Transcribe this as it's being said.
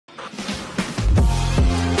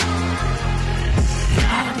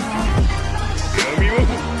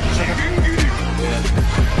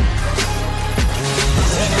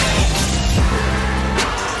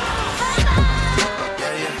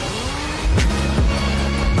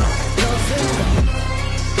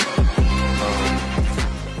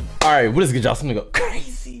Alright, what is good, y'all? Something to go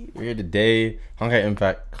crazy. We're here today. Honkai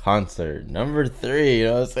Impact concert number 3. You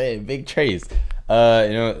know what I'm saying? Big Trace.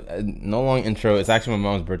 No long intro. It's actually my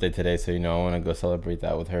mom's birthday today, so I want to go celebrate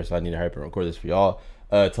that with her. So I need to hurry up and record this for y'all.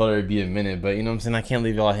 Told her it'd be a minute, but you know what I'm saying? I can't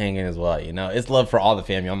leave y'all hanging as well. It's love for all the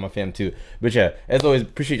fam. Y'all my fam too. But yeah, as always,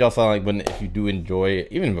 appreciate y'all sliding like button if you do enjoy.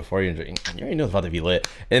 Even before you enjoy, you already know it's about to be lit.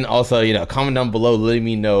 And also, comment down below, letting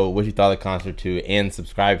me know what you thought of the concert too, and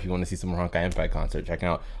subscribe if you want to see some more Honkai Impact concert. Checking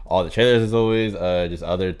out all the trailers as always, just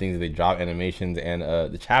other things that they drop, animations, and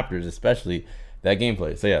the chapters, especially that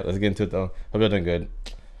gameplay. So yeah, let's get into it though. Hope y'all doing good.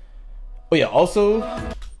 Oh yeah, also,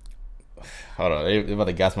 hold on, they're about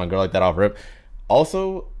to gas my girl like that off rip.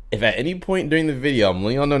 Also, if at any point during the video, I'm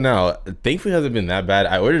letting y'all know now, thankfully it hasn't been that bad.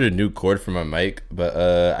 I ordered a new cord for my mic, but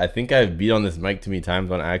I think I've beat on this mic too many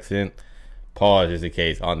times on accident. Pause just in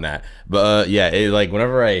case on that. But yeah, it like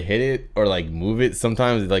whenever I hit it or like move it,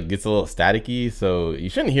 sometimes it like gets a little staticky. So you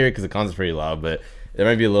shouldn't hear it because the concert's pretty loud, but there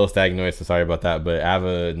might be a little static noise, so sorry about that. But I have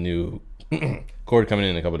a new cord coming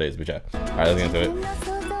in a couple days, but yeah. Alright, let's get into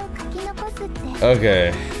it.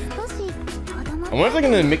 Okay. I wonder if they're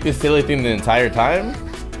gonna make this silly thing the entire time,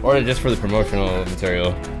 or just for the promotional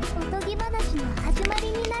material.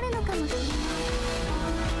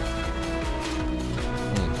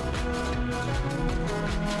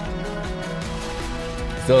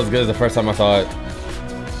 Still as good as the first time I saw it.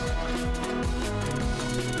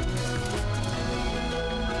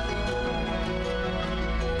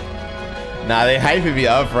 Nah, they hyping me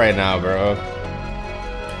up right now, bro.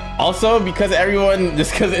 Also, because everyone,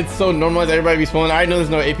 just because it's so normalized, everybody be spoiling. I already know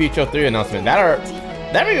there's no APHO 3 announcement.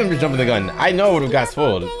 That made me jumping the gun. I know it would have got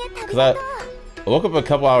spoiled because I woke up a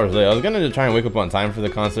couple hours late. I was gonna try and wake up on time for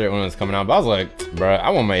the concert when it was coming out, but I was like, bro,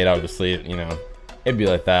 I want my 8 hours of sleep. It'd be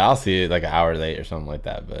like that. I'll see it like an hour late or something like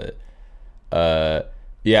that. But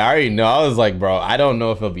yeah, I already know. I was like, bro, I don't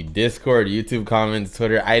know if it'll be Discord, YouTube comments,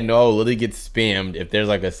 Twitter. I know I'll literally get spammed if there's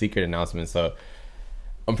like a secret announcement. So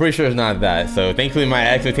I'm pretty sure it's not that. So thankfully my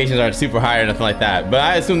expectations aren't super high or nothing like that. But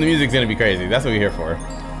I assume the music's gonna be crazy. That's what we're here for.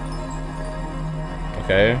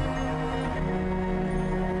 Okay.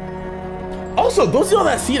 Also, those of y'all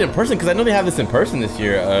that see it in person, because I know they have this in person this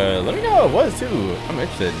year, let me know how it was too. I'm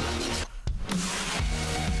interested.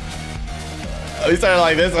 Oh, you started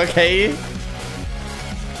like this, okay.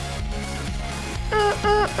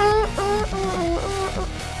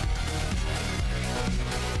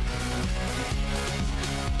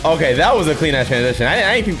 Okay, that was a clean ass transition.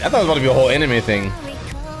 I thought it was about to be a whole anime thing.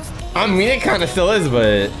 I mean, it kind of still is,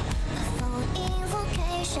 but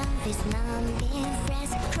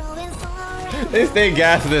they stay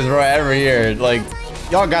gassed this bro every year. Like,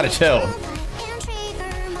 y'all gotta chill.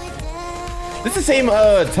 This is the same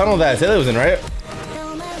tunnel that Sailor was in, right?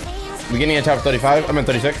 Beginning of chapter 35. I'm in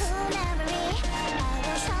 36.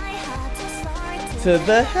 To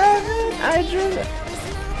the heaven I dream.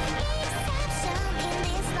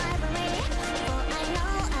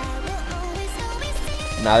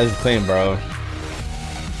 Nah, this is clean, bro.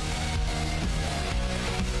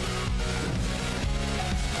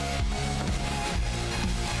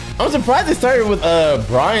 I'm surprised they started with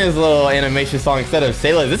Brian's little animation song instead of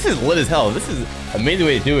Sailor. This is lit as hell. This is an amazing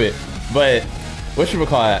way to do it. But what should we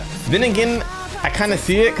call that? Then again, I kind of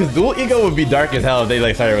see it because Dual Ego would be dark as hell if they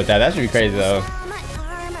like started with that. That should be crazy though.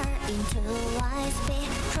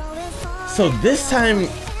 So this time,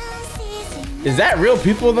 is that real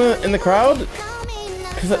people in the crowd?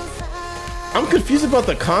 Because I'm confused about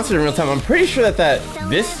the concert in real time. I'm pretty sure that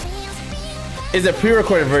this is a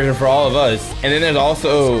pre-recorded version for all of us, and then there's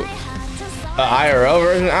also a IRL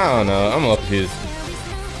version. I don't know. I'm a little confused.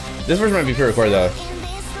 This version might be pre-recorded though,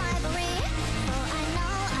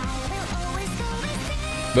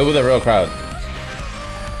 but with a real crowd.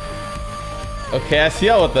 Okay, I see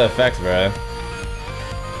y'all with the effects, bro.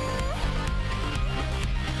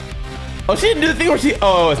 Oh, she didn't do the thing where she.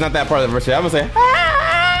 Oh, it's not that part of the verse. I'm gonna say. Ah!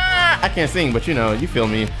 I can't sing, but you feel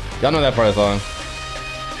me. Y'all know that part of the song.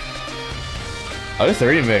 Oh, this is a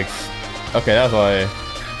remix. Okay, that's why.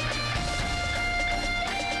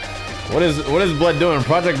 What is Blood doing?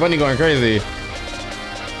 Project Bunny going crazy.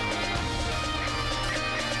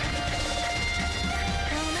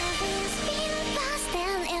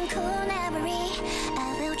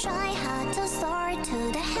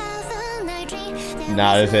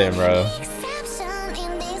 Nah, this ain't, bro.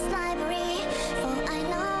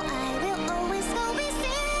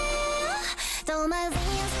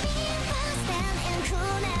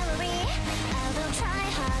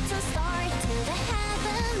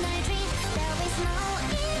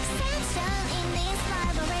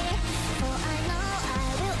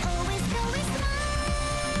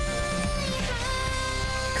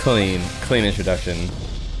 Clean introduction.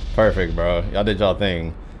 Perfect, bro. Y'all did y'all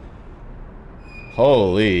thing.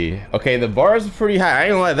 Holy. Okay, the bar is pretty high. I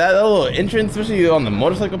ain't gonna lie, that little entrance, especially on the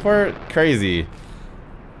motorcycle part, crazy.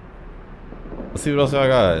 Let's see what else I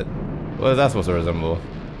got. What is that supposed to resemble?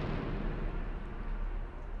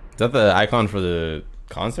 Is that the icon for the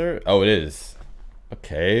concert? Oh, it is.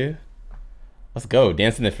 Okay. Let's go.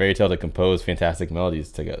 Dancing the fairy tale to compose fantastic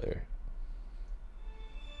melodies together.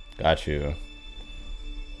 Got you.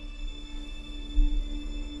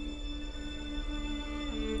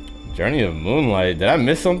 Journey of Moonlight. Did I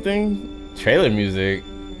miss something? Trailer music.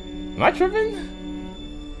 Am I tripping?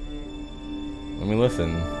 Let me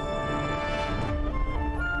listen.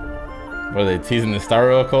 What are they teasing the Star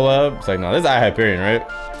Rail collab? It's like, no, this is Hyperion, right?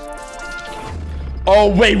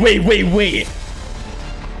 Oh, wait.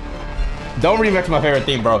 Don't bring me back to my favorite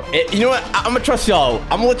theme, bro. You know what? I'm gonna trust y'all.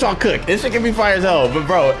 I'm gonna let y'all cook. This shit can be fire as hell. But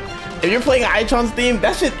bro, if you're playing Ichon's theme,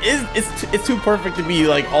 that shit is it's too perfect to be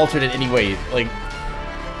like altered in any way. Like,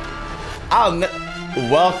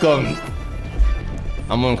 welcome.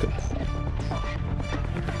 I'm gonna cook.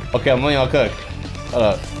 Okay, I'm letting y'all cook. Hold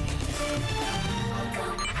up.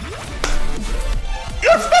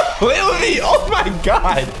 You're still playing with me. Oh my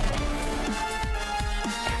god.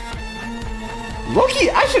 Loki,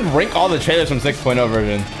 I should rank all the trailers from 6.0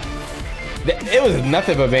 version. It was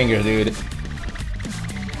nothing but bangers, dude.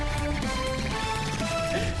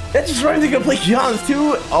 That just reminds me to play Kiana's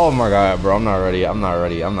too. Oh my god, bro, I'm not ready. I'm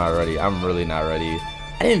really not ready.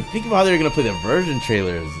 I didn't think about how they were gonna play the version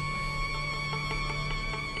trailers.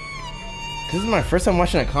 This is my first time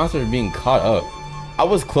watching a concert being caught up. I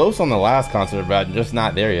was close on the last concert, but I'm just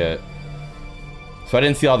not there yet. So I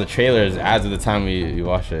didn't see all the trailers as of the time we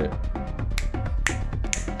watched it.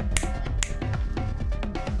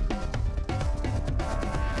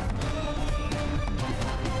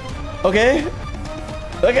 Okay.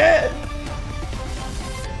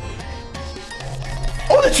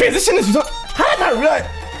 Oh, the transition is. How did I not realize?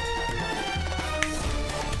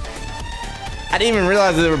 I didn't even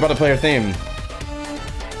realize that they were about to play her theme.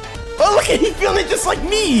 Oh, look at he feeling it just like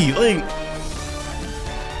me. Like.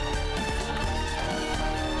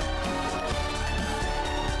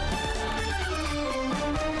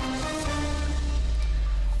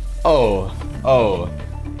 Oh,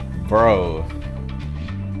 bro.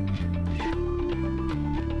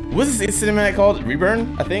 What's this cinematic called?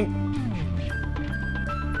 Reburn, I think.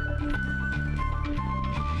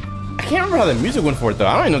 I can't remember how the music went for it though.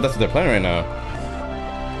 I don't even know if that's what they're playing right now.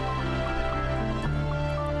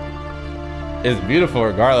 It's beautiful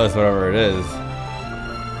regardless, whatever it is.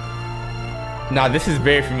 Nah, this is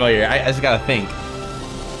very familiar. I just gotta think.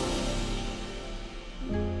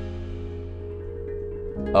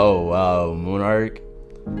 Oh wow, Moon Arc.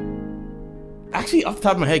 Actually, off the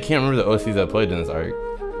top of my head, I can't remember the OCs I played in this arc.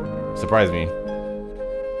 Surprised me.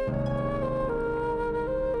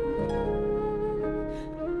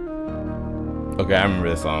 Okay, I remember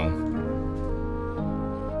this song.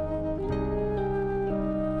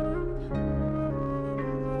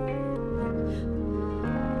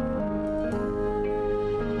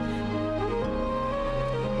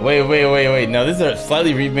 Wait. No, this is a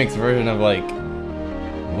slightly remixed version of like,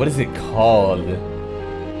 what is it called?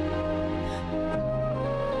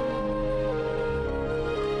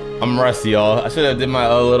 I'm rusty, y'all. I should have did my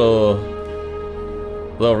little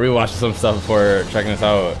rewatch of some stuff before checking this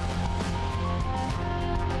out.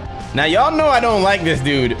 Now y'all know I don't like this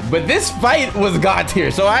dude, but this fight was god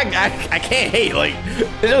tier, so I can't hate. Like,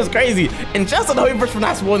 this was crazy. And just on the Holy First for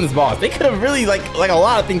not spoiling this boss, they could have really like a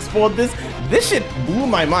lot of things spoiled this. This shit blew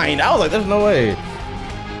my mind. I was like, there's no way.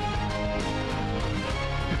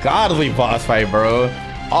 Godly boss fight, bro.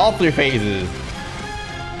 All 3 phases.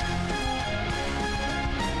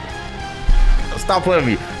 Stop playing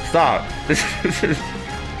with me. Stop.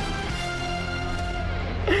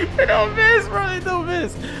 They don't miss, bro. They don't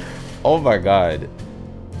miss. Oh my god.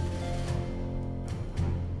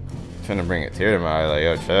 Trying to bring a tear to my eye. Like,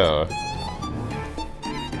 yo, chill.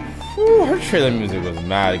 Whew, her trailer music was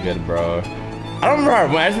mad good, bro. I don't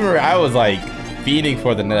remember. I just remember I was like feeding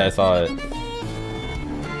for the night I saw it.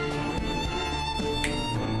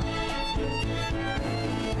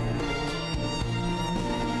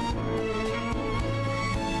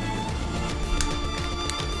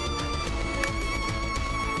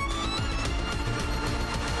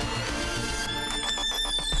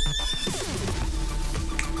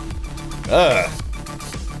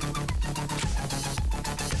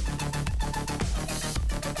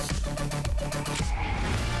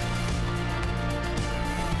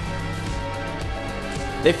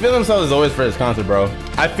 They feel themselves as always for this concert, bro.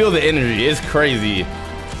 I feel the energy. It's crazy.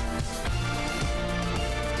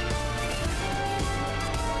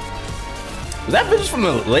 Was that footage from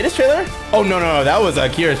the latest trailer? Oh no, that was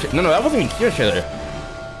Kira's. No, that wasn't even Kira's trailer.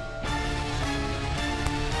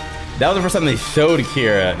 That was the first time they showed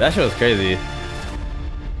Kira. That shit was crazy.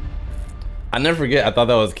 I never forget. I thought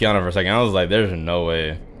that was Kiana for a second. I was like, "There's no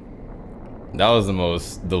way." That was the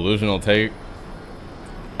most delusional take.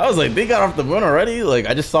 I was like, "They got off the moon already?" Like,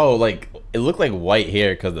 I just saw like it looked like white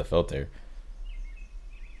hair because of the filter.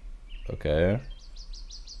 Okay.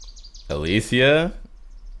 Alicia.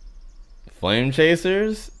 Flame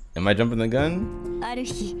chasers. Am I jumping the gun?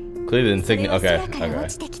 Clearly the insignia. Okay. Okay.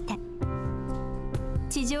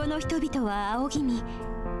 地上の人々は仰ぎ見、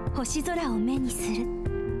星空を目にする。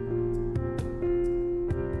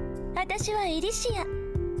私はエリシア。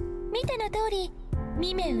見ての通り、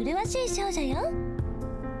見目麗しい少女よ。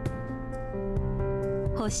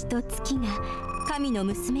星と月が神の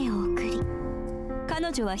娘を送り、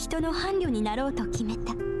彼女は人の伴侶になろうと決め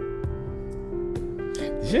た。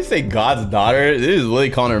Did you say God's daughter? This is really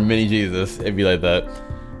calling her mini Jesus. It'd be like that.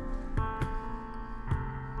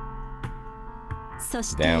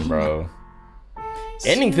 Damn, bro.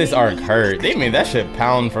 Ending this arc hurt. They made that shit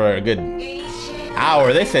pound for a good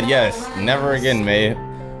hour. They said yes. Never again, May.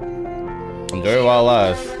 Enjoy it while it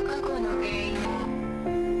lasts.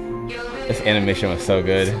 This animation was so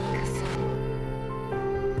good.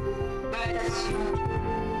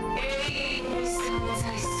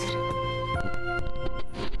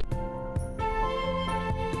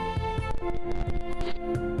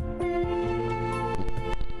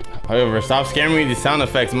 However, stop scaring me with these sound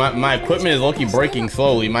effects. My equipment is low-key breaking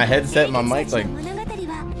slowly. My headset, my mic, like.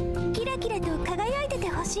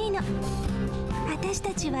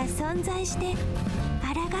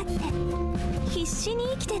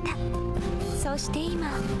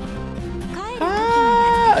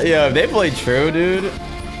 Yeah, if they play True, dude.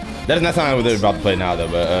 That does not sound like what they're about to play now, though.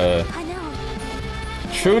 But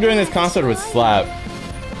True during this concert would slap.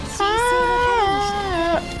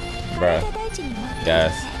 Bruh.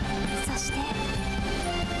 Yes.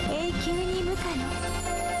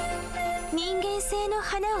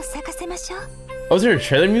 Oh, is there a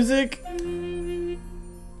trailer music?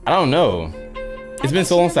 I don't know. It's been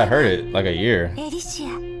so long since I heard it, like a year.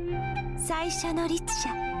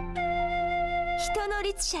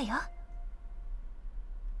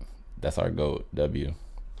 That's our GOAT, W.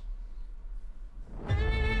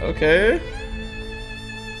 Okay.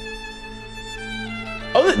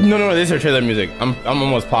 Oh no, this is her trailer music. I'm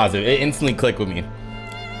almost positive. It instantly clicked with me.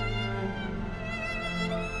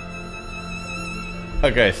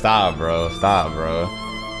 Okay, stop, bro. Stop, bro.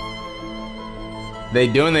 They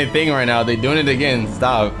doing their thing right now. They doing it again.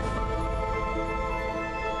 Stop.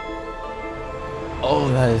 Oh,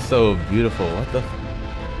 that is so beautiful. What the?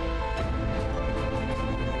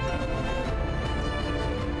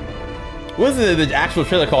 What's the actual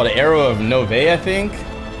trailer called? Arrow of Nove, I think.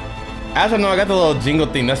 Actually, no, I got the little jingle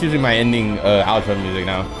thing. That's usually my ending outro music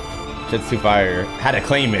now. Shit's too fire. Had to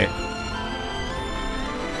claim it.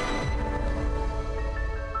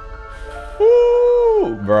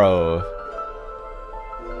 Woo, bro.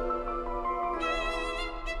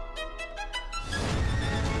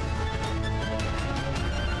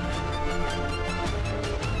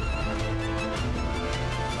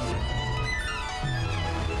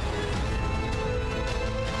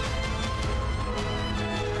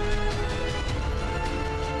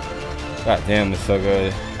 God damn, this is so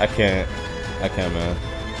good. I can't, man.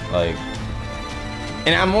 Like,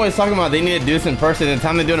 and I'm always talking about they need to do this in person. And the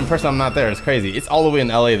time they do it in person, I'm not there. It's crazy. It's all the way in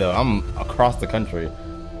LA though. I'm across the country.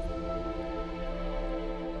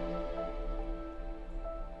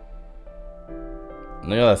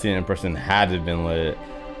 Nigga that seen it in person had to have been lit.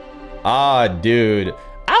 Ah, dude,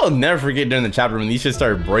 I'll never forget during the chapter when these shit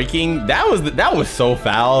started breaking. That was so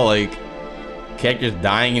foul. Like, characters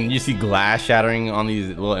dying and you see glass shattering on these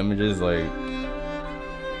little images, like.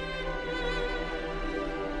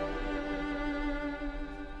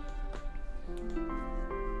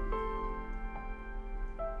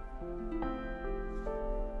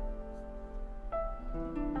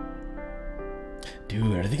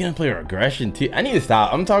 Dude, are they gonna play regression too? I need to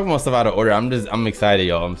stop. I'm talking about stuff out of order. I'm excited,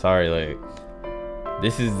 y'all. I'm sorry. Like,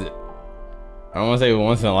 this is, I don't want to say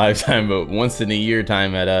once in a lifetime, but once in a year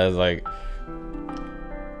time at us. Like,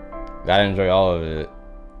 gotta enjoy all of it.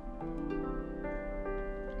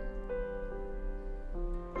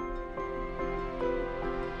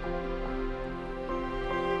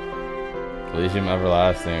 Elysium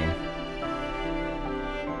Everlasting.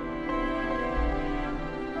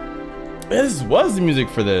 This was the music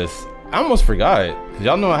for this. I almost forgot. Cause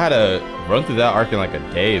y'all know I had to run through that arc in like a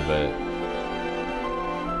day, but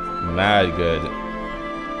mad good.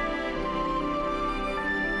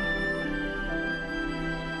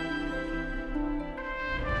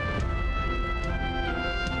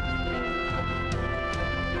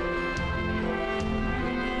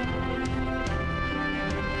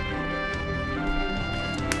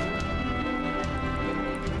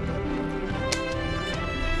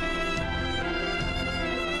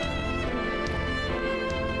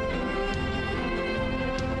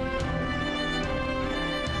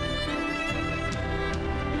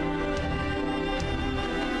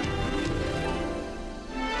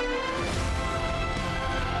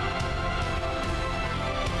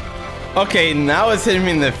 Okay, now it's hitting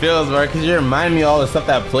me in the feels, bro, because you remind me of all the stuff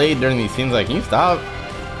that played during these scenes. Like, can you stop?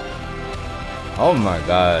 Oh my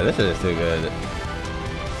god, this is too good.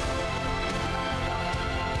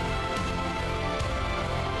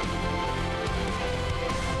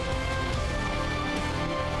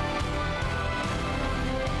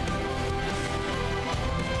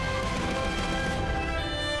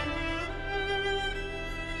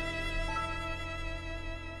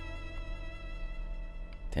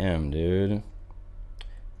 Damn, dude.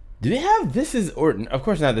 Do they have this is or of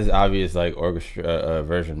course not this obvious like orchestra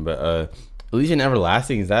version, but Elysian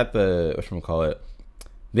Everlasting, is that the whatchamacallit?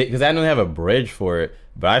 Because I know they have a bridge for it,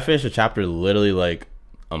 but I finished the chapter literally like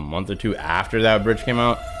a month or two after that bridge came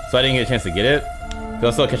out, so I didn't get a chance to get it. Cause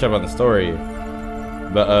I'll still catch up on the story.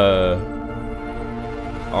 But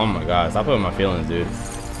oh my god, stop putting my feelings, dude.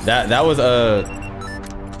 That was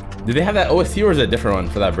did they have that OST or is it a different one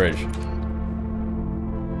for that bridge?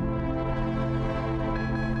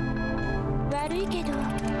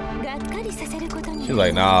 She's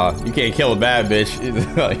like, nah, you can't kill a bad bitch.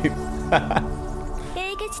 Like,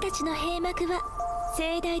 英傑たちの閉幕は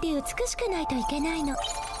盛大で美しくないといけないの。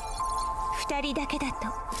二人だけだと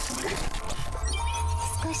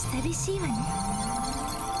少し寂しいわね。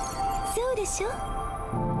そうでしょ？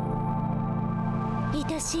愛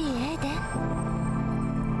しい絵で。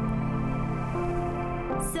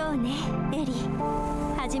そうね、エリ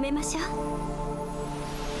ー。始めましょう。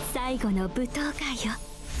最後の舞踏会よ。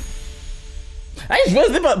I just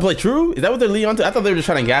realized they about to play True. Is that what they're leading on to? I thought they were just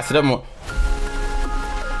trying to gas it up more.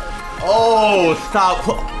 Oh, stop!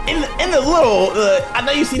 In the little, I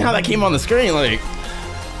know you've seen how that came on the screen. Like,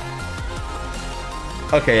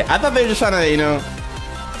 okay, I thought they were just trying to, you know,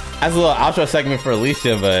 as a little outro segment for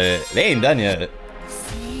Alicia, but they ain't done yet.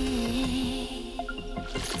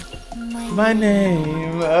 My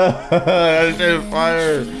name. That shit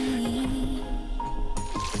fire.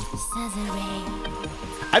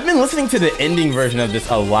 I've been listening to the ending version of this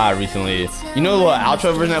a lot recently. You know the little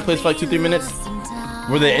outro version that plays for like 2-3 minutes?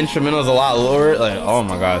 Where the instrumental is a lot lower? Like, oh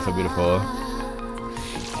my god, it's so beautiful.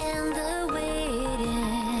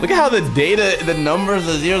 Look at how the data, the numbers,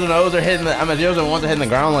 the zeros and O's are hitting the, zeros and ones are hitting the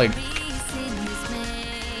ground, like.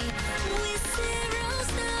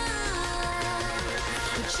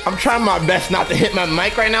 I'm trying my best not to hit my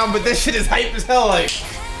mic right now, but this shit is hype as hell, like.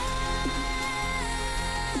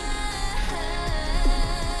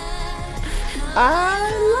 I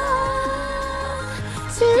love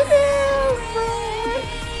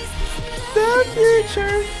the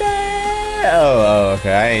future day. Oh,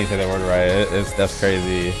 okay. I ain't say that word right. That's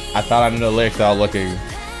crazy. I thought I knew the lyrics without looking.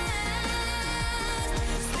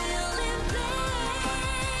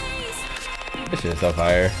 This shit is so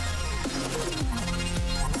fire.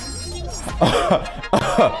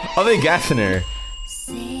 Oh, they gassing her.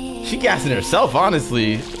 She gassing herself,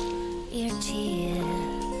 honestly.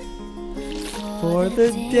 For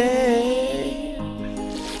the day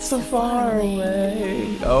so far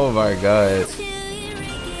away. Oh my god.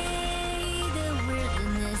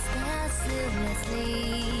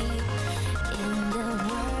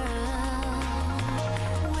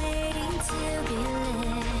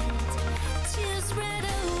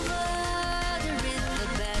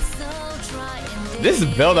 This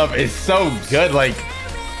build up is so good. Like,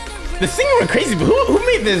 the singer went crazy, but who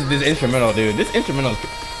made this instrumental, dude? This instrumental is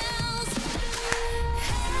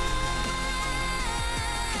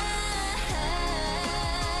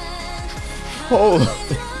holy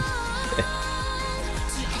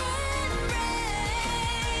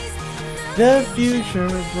the future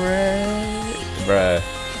break, bruh.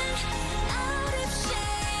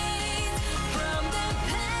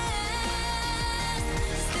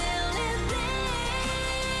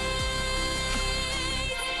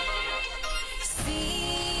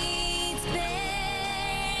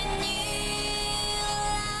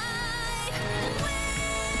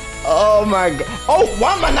 Oh my god. Oh,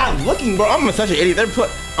 why am I not looking, bro? I'm such an idiot.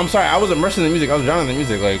 I'm sorry, I was immersed in the music. I was drowning in the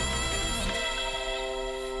music, like.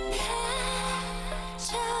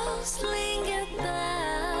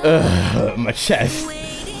 Ugh, my chest.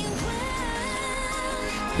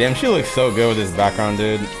 Damn, she looks so good with this background,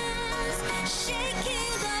 dude.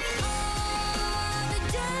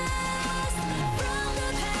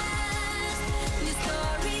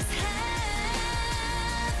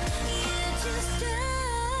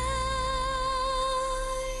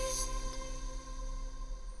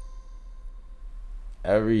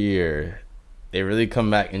 Every year, they really come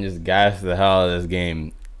back and just gas the hell out of this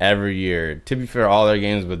game. Every year. To be fair, all their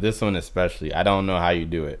games, but this one especially. I don't know how you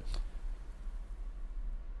do it.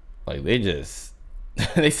 Like, they just...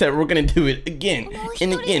 they said, we're gonna do it again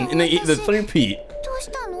and again. And the 3-peat.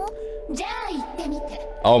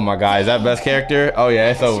 Oh my god, is that best character? Oh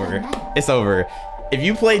yeah, it's over. It's over. If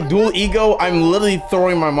you play Dual Ego, I'm literally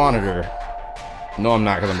throwing my monitor. No, I'm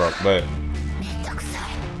not because I'm broke, but...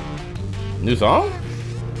 New song?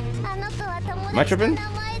 Am I tripping?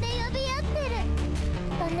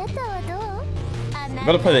 You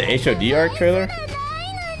about to play the HOD arc trailer?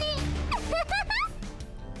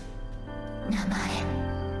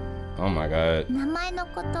 Oh my god. 名前の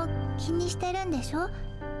こと気にしてるんでしょ？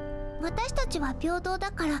私たちは平等だ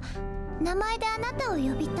から名前であなたを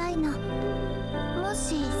呼びたいの。も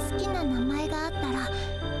し好きな名前があったら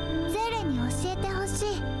ゼーレに教えてほし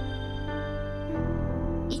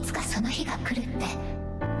い。いつかその日が来るって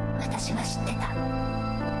私は知ってた。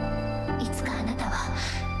いつかあなたは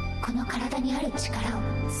この体にある力を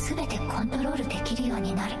全てコントロールできるよう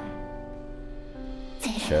になる。ゼ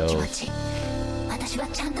ーレの気持ち、私は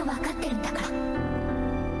ちゃんと分かってるんだから。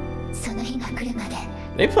その日が来るまで。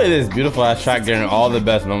They play this beautiful ass track during all the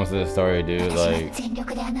best moments of the story, dude. Like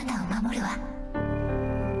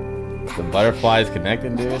the butterflies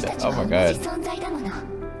connecting, dude. Oh my god.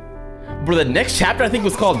 Bro, the next chapter I think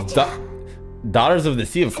was called Daughters of the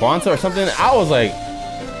Sea of Kwanzaa or something. I was like,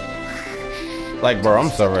 bro, I'm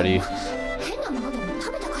so ready.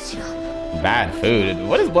 Bad food.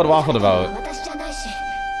 What is Blood Waffled about?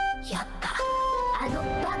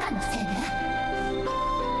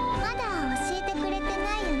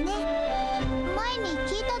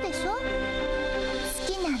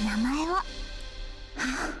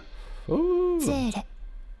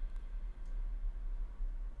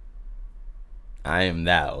 I am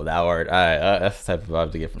that word. Alright, that's the type of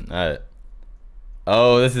vibe to get from that.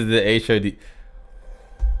 Oh, this is the HOD.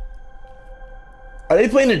 Are they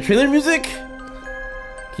playing the trailer music?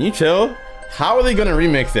 Can you chill? How are they gonna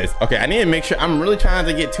remix this? Okay, I need to make sure. I'm really trying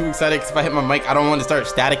not to get too excited because if I hit my mic, I don't want to start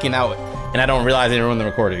staticking out and I don't realize I ruined the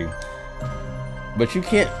recording. But you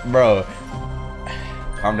can't, bro.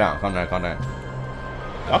 Calm down, calm down, calm down.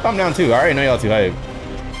 I'll calm down too. I already know y'all too hype.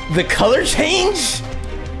 The color change?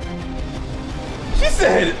 She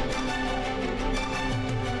said.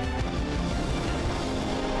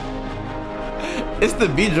 It's the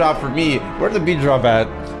beat drop for me. Where's the beat drop at?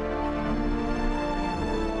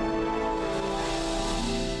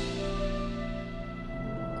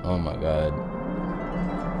 Oh my god.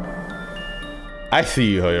 I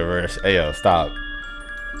see you, Hoyoverse. Hey yo, stop.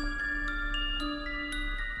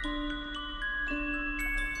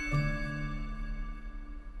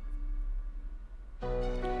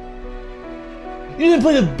 You didn't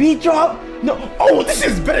play the beat drop? No. Oh, this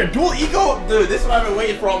is better. Dual Ego? Dude, this is what I've been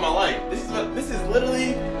waiting for all my life. This is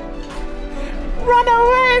literally run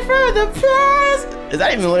away from the past. Is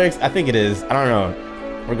that even the lyrics? I think it is. I don't know.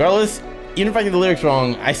 Regardless, even if I get the lyrics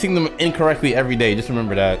wrong, I sing them incorrectly every day. Just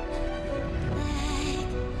remember that.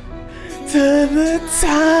 To the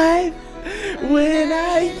time when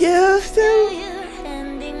I used to.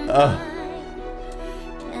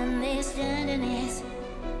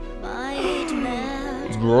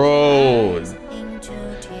 Bro,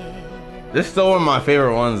 this is still one of my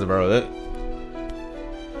favorite ones, bro.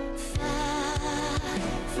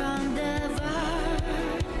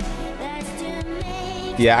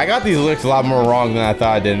 Yeah, I got these lyrics a lot more wrong than I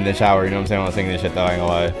thought I did in the shower. You know what I'm saying? When I was singing this shit, though, I ain't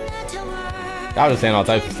gonna lie. I was just saying all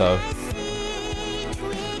types of stuff.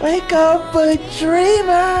 Wake up, a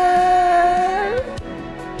dreamer.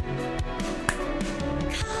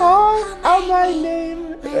 Call out my name.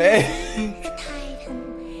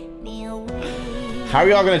 How are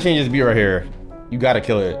y'all gonna change this beat right here? You gotta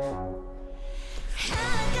kill it.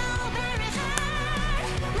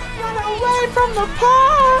 Run away from the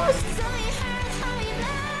past.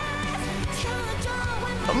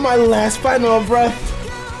 My last final breath.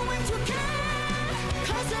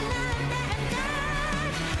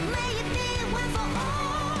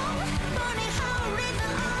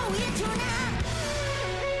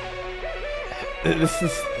 This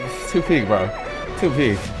is too peak, bro. Too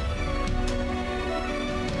peak.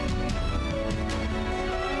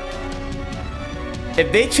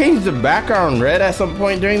 If they change the background red at some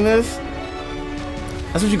point during this,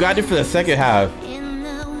 that's what you gotta do for the second half.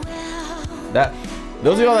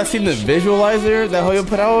 Those of y'all that seen the visualizer that Hoyo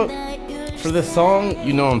put out for this song,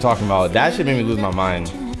 you know what I'm talking about. That shit made me lose my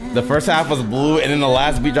mind. The first half was blue and then the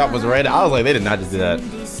last beat drop was red. I was like, they did not just do that.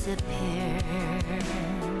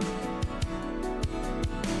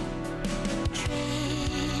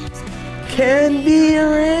 Can be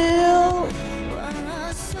real,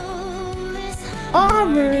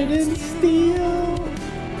 armored in steel.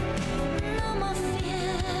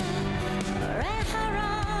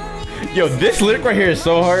 Yo, this lyric right here is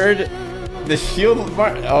so hard. The shield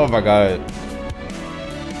part, oh my god.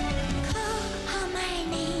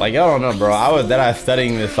 Like, y'all don't know, bro. I was dead-ass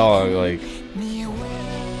studying this song, like.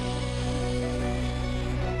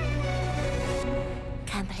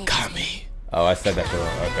 Kami. Oh, I said that shit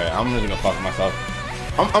wrong. Okay, I'm just gonna fuck myself.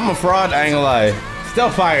 I'm a fraud, I ain't gonna lie. Still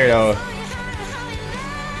fire, though.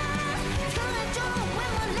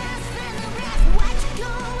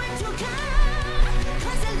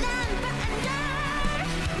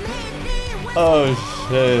 Oh,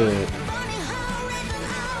 shit.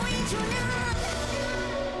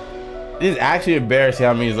 This is actually embarrassing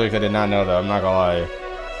how many lyrics I did not know, though. I'm not gonna lie.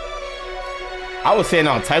 I was saying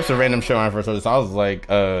all types of random shit when I first heard this. I was like,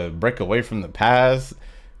 break away from the past.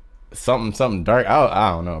 Something dark.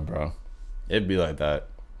 I don't know, bro. It'd be like that.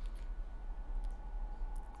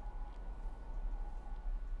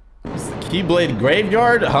 Keyblade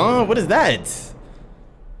Graveyard? Huh? What is that?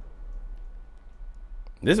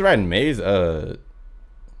 This riding maze,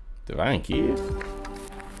 Divine Key?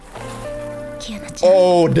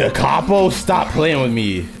 Oh, the capo, stop playing with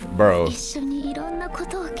me, bro.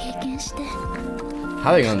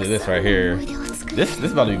 How they gonna do this right here? This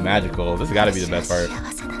about to be magical. This gotta be the best part.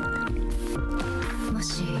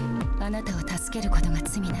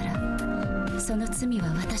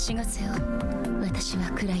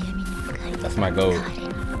 That's my goal.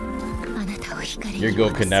 Your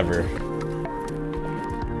goal could never.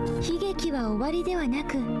 悲劇は終わりではな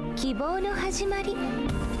く希望の始まり。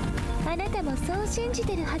あなたもそう信じ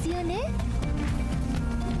てるはずよね。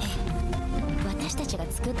私たちが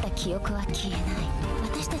作った記憶は消えない。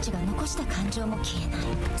私たちが残した感情も消えない。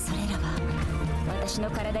それらは私の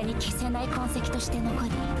体に消せない痕跡として残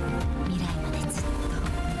り、未来までずっと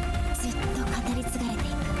語り継がれてい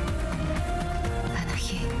く。あの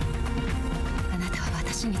日、あなたは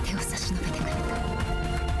私に手を差し伸べてくれ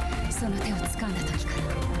た。その手を掴んだ時から。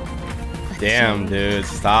Damn, dude,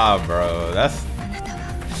 stop, bro. That's.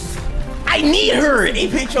 I need her.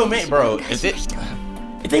 Capriccio, man, bro. If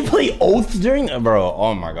they play Oaths during, bro.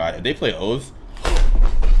 Oh my god, if they play Oaths,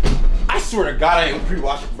 I swear to God, I ain't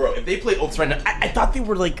pre-watch it, bro. If they play Oaths right now, I thought they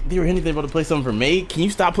were hinting they were about to play something for May. Can you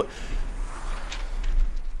stop?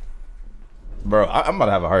 Bro, I'm about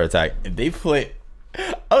to have a heart attack. If they play,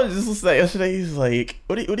 I was just listening yesterday. He's like,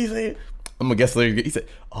 what do you say? I'm gonna guess later. He said,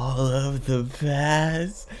 all of the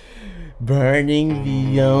past. Burning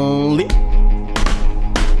the only. I'm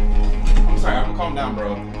sorry, I'm gonna calm down,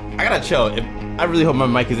 bro. I gotta chill. I really hope my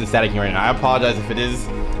mic isn't static right now. I apologize if it is.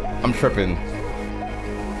 I'm tripping.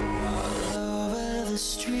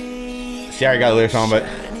 See, I already got a lyrics on, but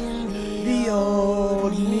the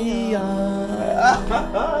old neon.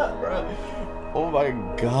 Bro. Oh my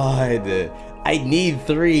god. I need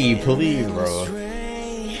 3, please, bro.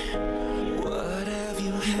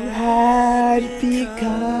 Had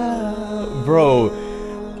become, bro.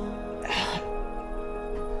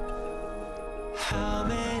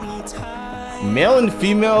 Male and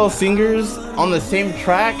female singers on the same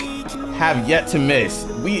track have yet to miss.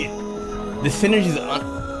 The synergy is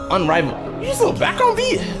unrivaled. You just a little background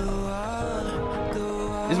beat.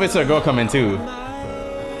 Just wait till a girl come in too.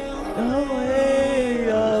 Away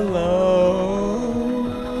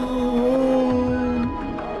alone.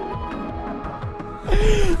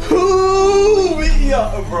 Ooh,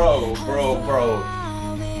 yeah, bro.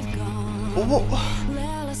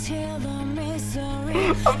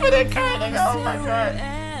 I'm gonna cry, nigga. Oh my god.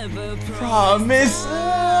 Promise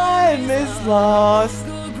I'm lost.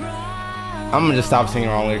 I'm gonna just stop singing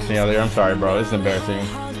wrong lyrics together. I'm sorry, bro. This is embarrassing.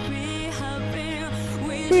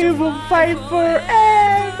 We will fight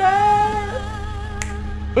forever.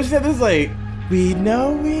 What she said? This is like, we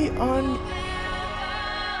know we on.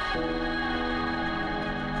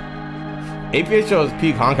 Capriccio is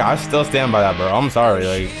peak Honkai. I still stand by that, bro. I'm sorry.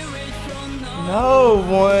 Like, no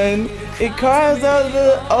one. It cries out of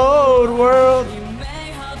the old world.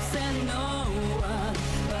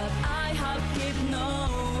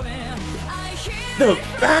 The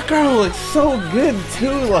background looks so good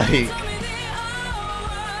too, like.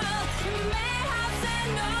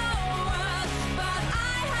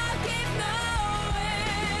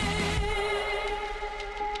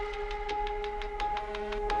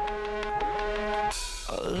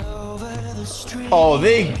 Oh,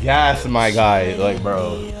 they gassed my guy, like,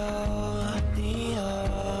 bro.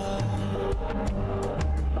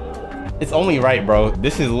 It's only right, bro.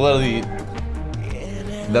 This is literally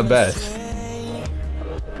the best.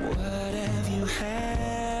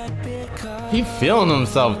 He feeling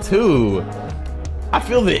himself too. I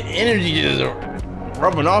feel the energy just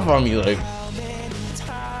rubbing off on me, like.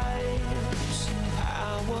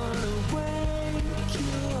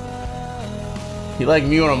 He like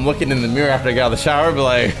me when I'm looking in the mirror after I get out of the shower, but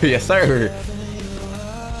like, yes sir.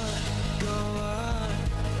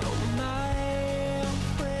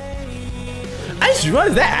 What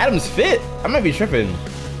is that? Adam's Fit? I might be tripping.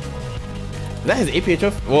 Is that his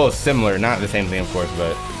APHO? Well, it's similar, not the same thing, of course,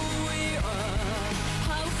 but.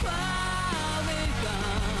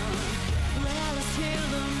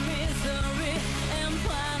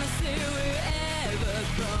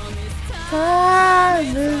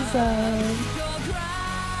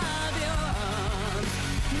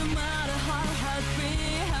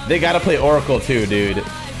 They gotta play Oracle too, dude.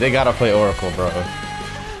 They gotta play Oracle, bro.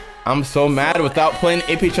 I'm so mad without playing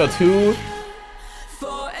APHO 2.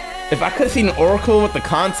 If I could have seen Oracle with the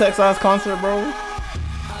context last concert, bro.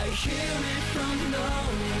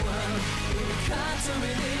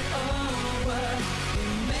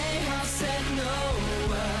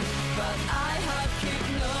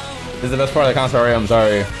 This is the best part of the concert already, I'm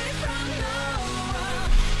sorry.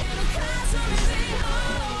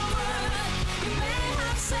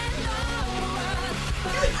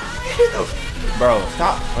 Bro,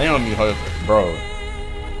 stop playing on me, bro.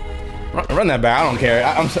 Run that back, I don't care.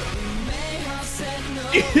 I'm so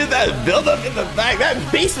that build up in the back,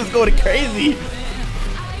 that bass is going crazy.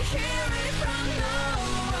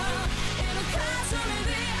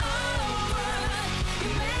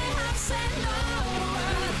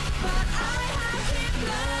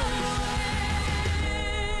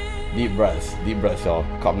 Deep breaths, y'all.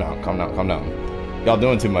 Calm down, calm down, calm down. Y'all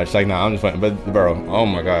doing too much. Like, nah, I'm just playing. But, bro, oh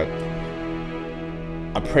my god.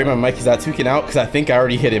 I pray my mic is not tweaking out because I think I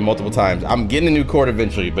already hit it multiple times. I'm getting a new chord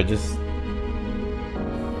eventually, but just.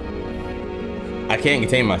 I can't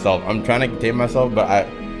contain myself. I'm trying to contain myself, but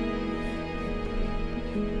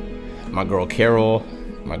my girl Carol,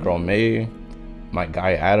 my girl May, my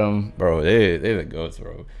guy Adam, bro, they the goats,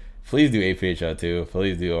 bro. Please do APHO too.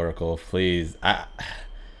 Please do Oracle. Please.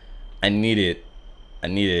 I need it. I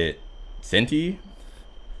need it. Senti?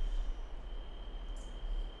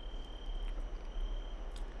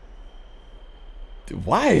 Dude,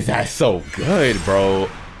 why is that so good, bro?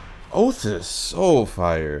 Oath is so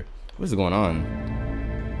fire. What's going on?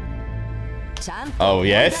 Oh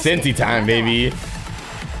yeah, it's Senti time, baby.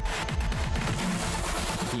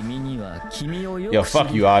 Yo,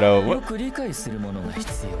 fuck you, Otto. What?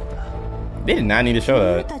 They did not need to show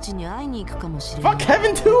that. Fuck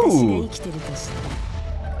Kevin too.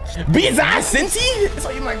 Bizarre Senti? That's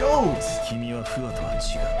why you my goats.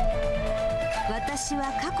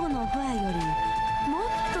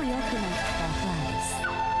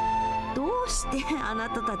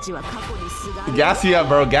 Gas you up,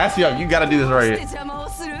 bro. Gas you up. You gotta do this right.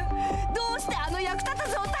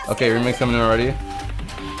 Okay, remix coming in already.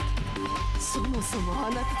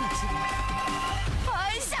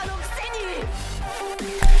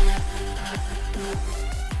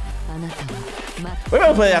 We're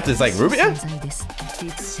gonna play after this, like, Rubia? Because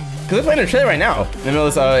they're playing a trailer right now in the middle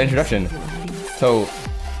of this introduction. So.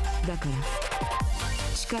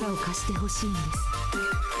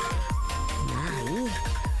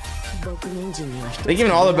 They're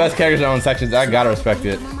giving all the best characters their own sections. I gotta respect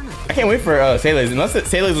it. I can't wait for Sayles, unless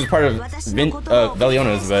Sayles was part of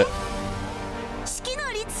Veliona's, but.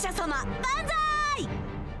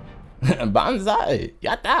 Banzai!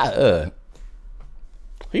 Yatta!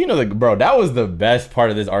 You know, bro, that was the best part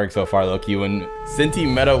of this arc so far, low-key. When Senti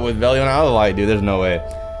met up with Veliona, I was like, dude, there's no way.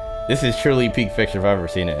 This is truly peak fiction if I've ever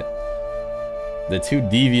seen it. The two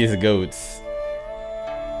devious goats.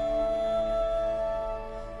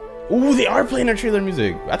 Ooh, they are playing her trailer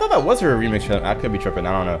music. I thought that was her remix. I could be tripping.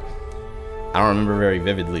 I don't know. I don't remember very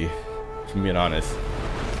vividly, if I'm being honest.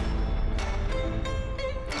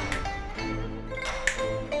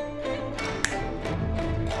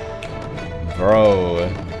 Bro.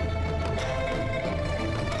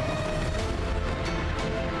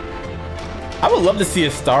 I would love to see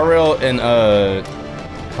a Star Rail and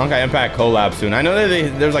Honkai Impact collab soon. I know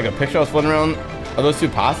that there's like a picture I was floating around of those two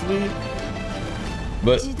possibly.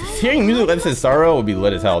 But hearing music that says Star Rail would be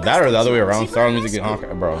lit as hell. That or the other way around. Star Rail music and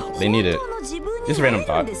Honkai, bro. They need it. Just a random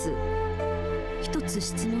thought.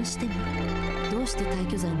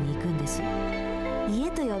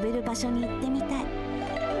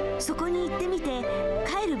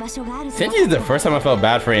 Senti is the first time I felt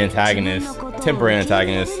bad for an antagonist, temporary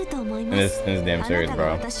antagonist, in this damn series,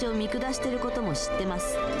 bro.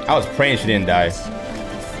 I was praying she didn't die.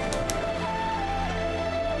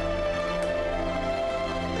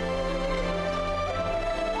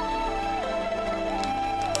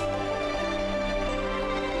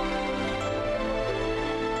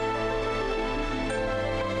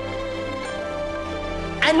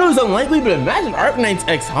 I know it's unlikely, but imagine Arknight's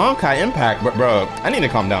X Honkai Impact, bro. I need to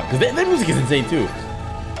calm down because their music is insane too.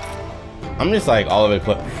 I'm just like all of it.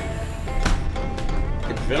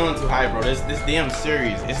 feeling too high, bro. This damn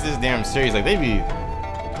series. It's this damn series. Like, they be...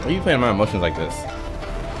 Why are you playing my emotions like this?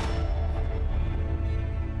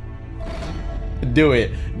 Do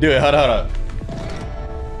it. Do it. Hold up.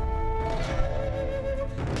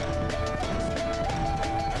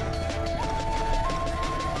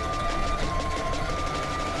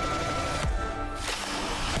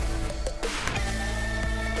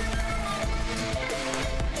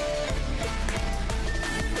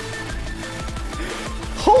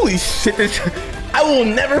 Holy shit, I will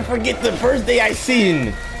never forget the first day I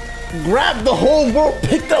seen. Grab the whole world,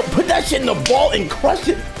 picked up, put that shit in the ball and crush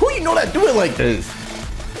it. Who you know that do it like this?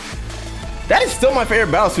 That is still my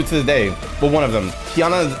favorite battle suit to this day. But one of them,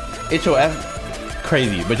 Tiana's HOF,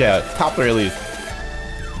 crazy. But yeah, top 3 at least.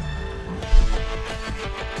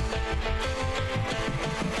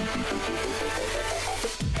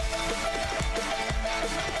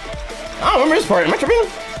 I don't remember this part. Am I tripping?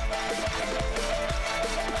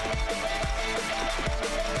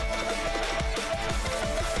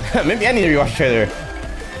 Maybe I need to rewatch the trailer.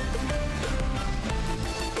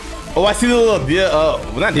 Oh, I see the little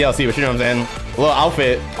well, not DLC, but you know what I'm saying. A little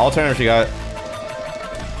outfit, alternative she got.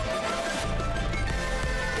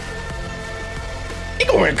 You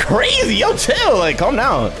going crazy, yo, chill, like, calm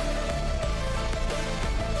down.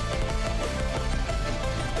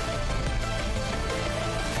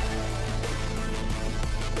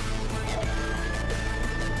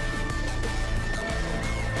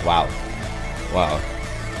 Wow, wow.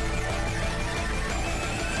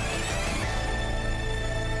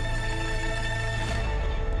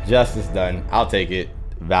 Justice done. I'll take it.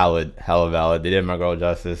 Valid. Hella valid. They did my girl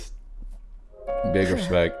justice. Big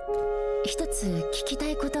respect. 一つ聞きた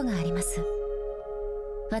いことがあります。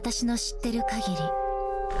私の知ってる限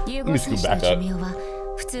り、融合戦士の寿命は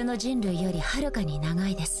普通の人類よりはるかに長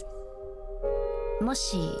いです。も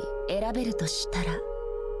し選べるとしたら、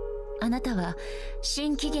あなたは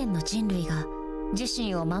新紀元の人類が自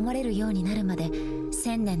身を守れるようになるまで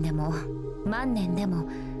1000年でも万年でも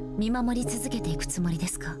見守り続けていくつもりで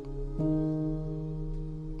すか?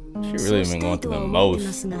 She really been going through the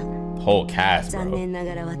most. Whole cast, bro. 残念な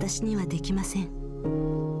がら私にはできません。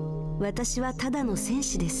私はただの戦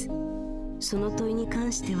士です。その問いに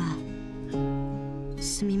関しては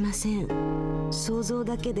すみません。想像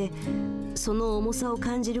だけでその重さを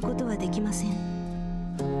感じることはできません。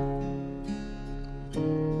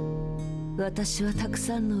私はたく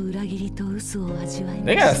さんの裏切りと嘘を味わい。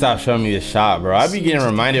 They gotta stop showing me this shot, bro. I be getting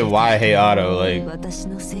reminded of why I hate Otto. Like,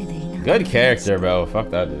 good character, bro. Fuck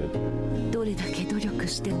that dude. どれだけ努力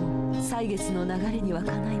しても歳月の流れには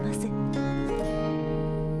かないませ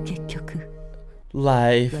ん。結局、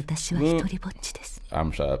私は一人ぼっちです。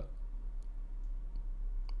I'm shut up.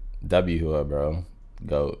 W who up, bro?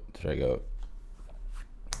 Goat. Straight goat.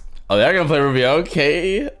 Oh, they're gonna play Ruby.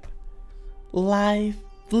 Okay. Life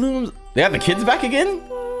blooms. They got the kids back again?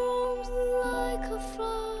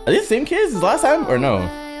 Are these the same kids as last time or no?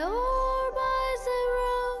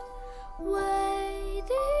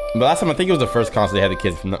 But last time I think it was the first concert they had the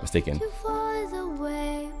kids, if I'm not mistaken.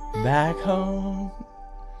 Back home.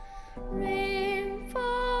 Rain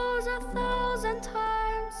falls 1,000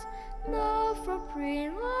 times. No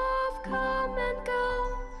footprint of come and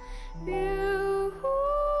go. You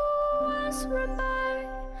once remind,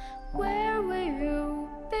 where will you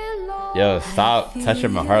belong? Yo, stop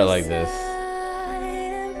touching my heart like this.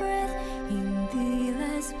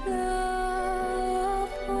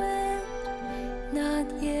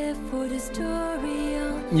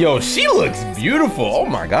 Yo, she looks beautiful. Oh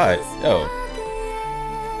my god. Yo.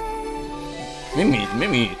 Made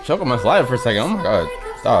me choke on my slide for a second. Oh my god.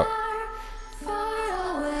 Stop.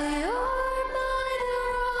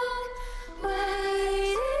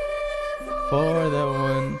 For the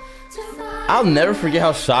one. I'll never forget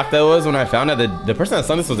how shocked I was when I found out that the person that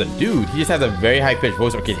sung this was a dude. He just has a very high pitched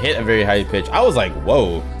voice or could hit a very high pitch. I was like,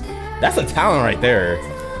 whoa. That's a talent right there.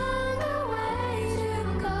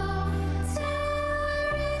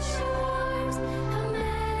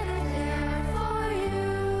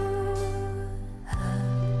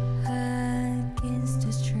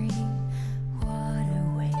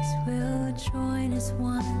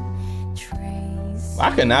 I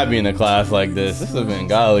could not be in a class like this. This has been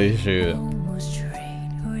golly shoot.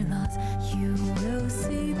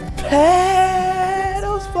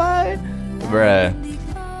 Petals fly, bruh.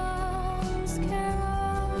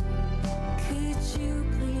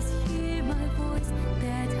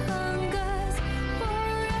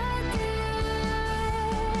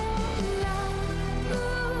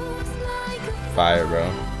 Fire, bro.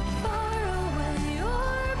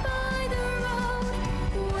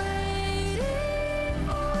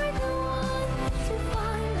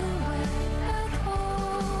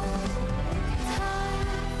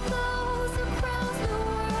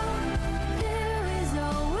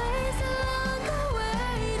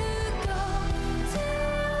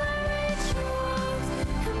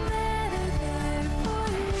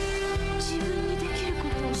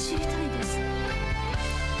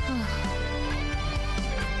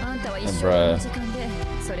 bruh.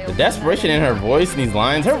 The desperation in her voice in these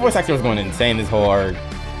lines. Her voice actor was going insane this whole arc.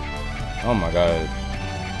 Oh my god.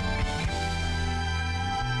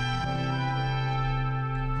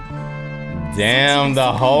 Damn, the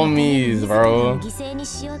homies, bro.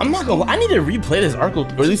 I'm not gonna. I need to replay this arc, or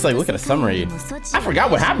at least like look at a summary. I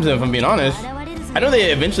forgot what happened to him, if I'm being honest. I know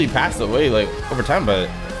they eventually passed away like over time, but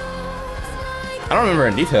I don't remember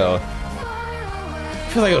in detail. I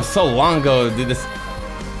feel like it was so long ago, dude.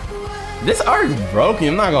 This arc broke me.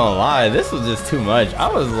 I'm not gonna lie. This was just too much.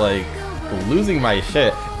 I was like losing my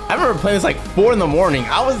shit. I remember playing this like 4 in the morning.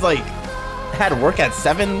 I was like had work at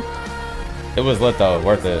 7. It was lit though,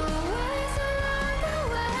 worth it.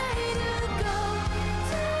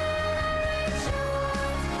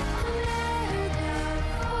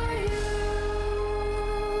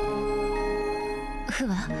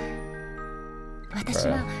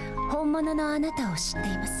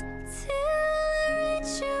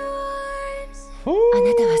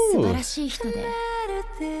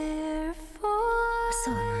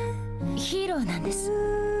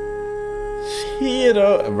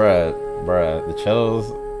 Hero, bruh, the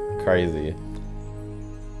chills, crazy.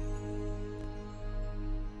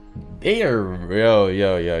 They are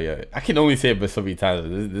yo. I can only say it but so many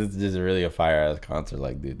times. This is just really a fire ass concert.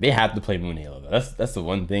 Like, dude, they have to play Moon Halo. That's the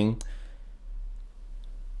one thing.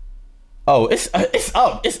 Oh, it's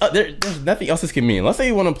up. There's nothing else this can mean. Let's say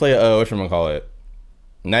you want to play whatchamacallit,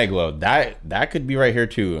 Night Glow. That could be right here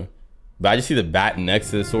too. But I just see the bat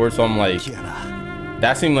next to the sword, so I'm like,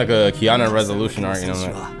 that seemed like a Kiana resolution art, you know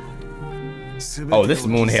what I'm like, oh, this is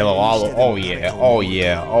Moon Halo. Oh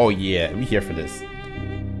yeah. We here for this.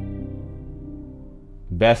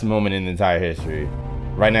 Best moment in the entire history.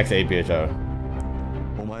 Right next to APHO.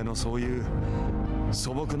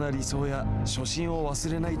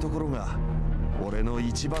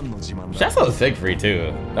 That's so sick free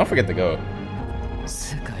too. Don't forget to go.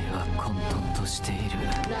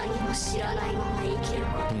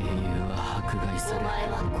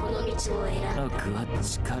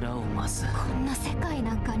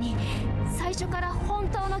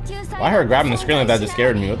 Why her grabbing the screen like that just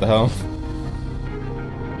scared me? What the hell?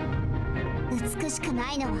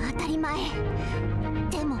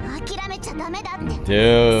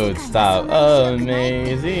 Dude, stop.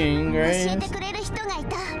 Amazing Grace.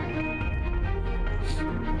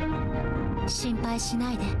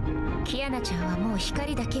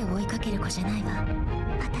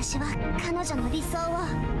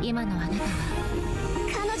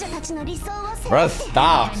 Bruh,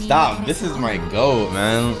 stop. This is my goat,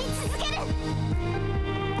 man.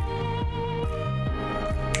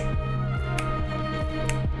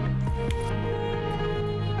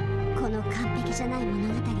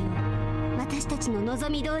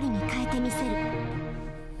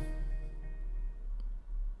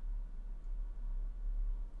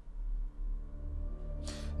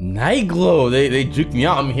 Night Glow, they juked me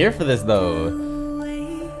out. I'm here for this though.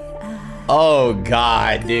 Oh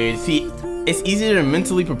god, dude. See, it's easier to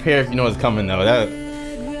mentally prepare if you know what's coming though.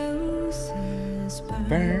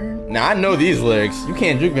 Now I know these lyrics. You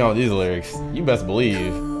can't juke me out with these lyrics. You best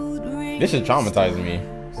believe. This is traumatizing me.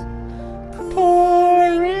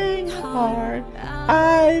 Pouring hard,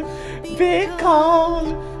 I've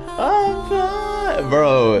become a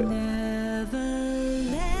bro.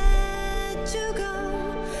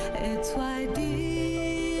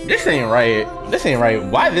 This ain't right.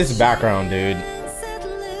 Why this background, dude?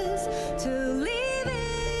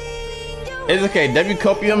 It's okay. Debbie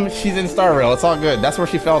Copium, she's in Star Rail. It's all good. That's where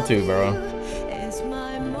she fell to, bro.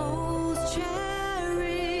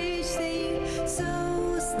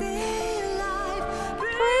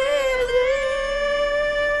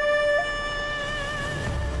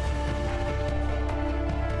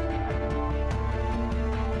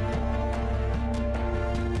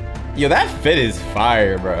 Yo, that fit is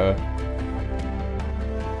fire, bro.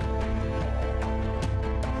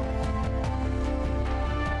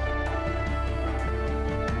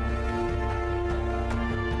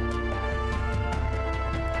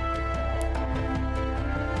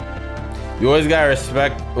 You always gotta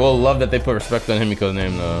respect. Well, love that they put respect on Himiko's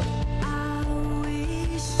name, though.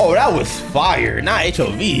 Oh, that was fire, not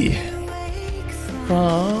HOV.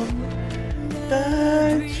 From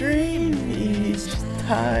the dream each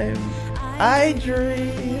time I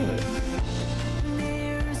dream.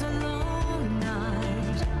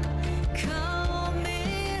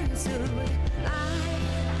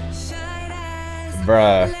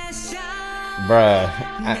 Bruh.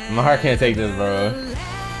 My heart can't take this, bro.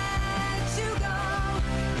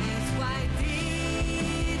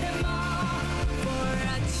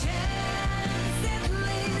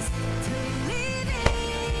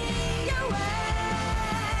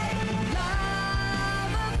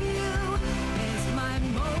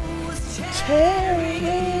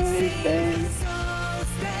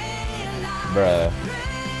 Bruh.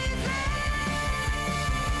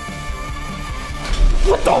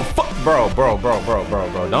 What the fuck? Bro.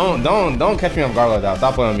 Don't catch me off guard like that.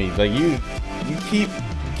 Stop playing with me. Like you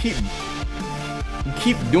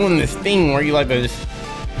keep doing this thing where you like to just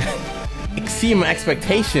exceed my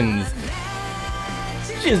expectations.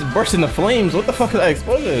 She just burst into flames. What the fuck is that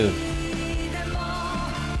explosion?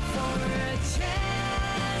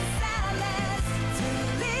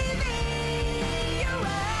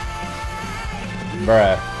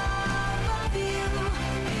 Bruh.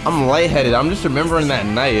 I'm lightheaded. I'm just remembering that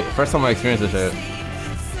night. First time I experienced this shit.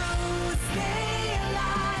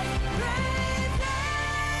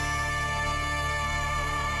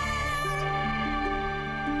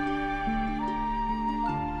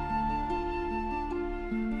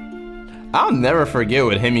 I'll never forget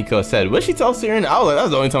what Himiko said. What she told Siren? I was like, that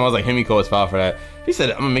was the only time I was like, Himiko was foul for that. She said,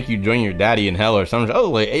 I'm gonna make you join your daddy in hell or something. I was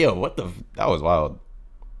like, hey, yo, what the? That was wild.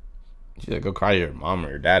 She said, go cry to your mom or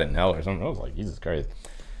your dad in hell or something. I was like, Jesus Christ.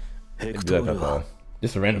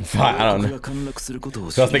 Just a random thought. I don't know.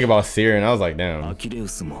 So I was thinking about Siren. I was like, damn. Oh,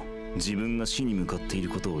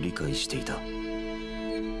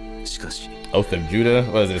 Oath of Judah?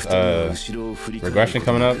 What is this? Regression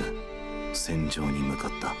coming up?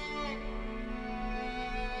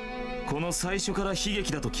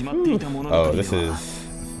 Oh, this is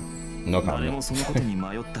no comment.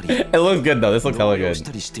 It looks good though. This looks hella good.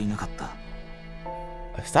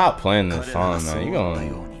 Stop playing this song, man.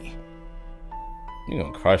 You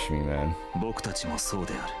gonna crush me, man.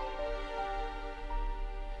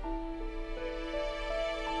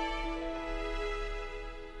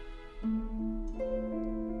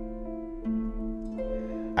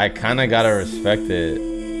 I kinda gotta respect it.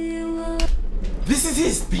 This is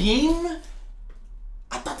his theme?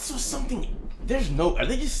 I thought this was something. There's no. Are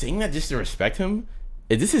they just saying that just to respect him?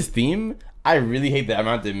 Is this his theme? I really hate that. I'm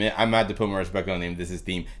gonna have to admit. I'm gonna have to put more respect on the name. This is his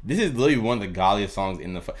theme. This is literally one of the godliest songs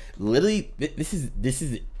in the. Literally, this is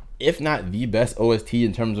if not the best OST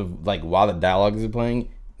in terms of like while the dialogue is playing.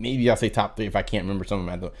 Maybe I'll say top 3 if I can't remember some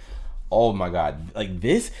of them. Oh my god, like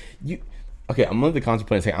this you. Okay, I'm gonna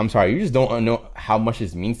contemplate and say, I'm sorry, you just don't know how much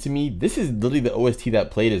this means to me. This is literally the OST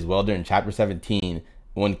that played as well during chapter 17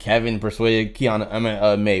 when Kevin persuaded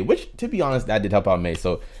May, which to be honest, that did help out May.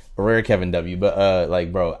 So rare Kevin W. But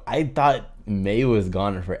like, bro, I thought May was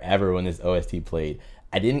gone forever when this OST played.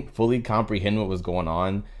 I didn't fully comprehend what was going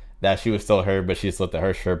on, that she was still her, but she just let the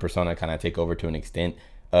her persona kind of take over to an extent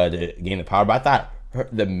to gain the power. But I thought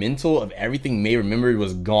the mental of everything May remembered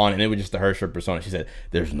was gone, and it was just the Herschel persona. She said,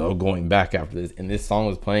 "There's no going back after this." And this song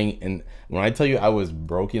was playing, and when I tell you I was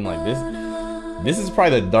broken like this is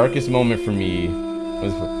probably the darkest moment for me.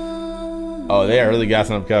 Oh, they are really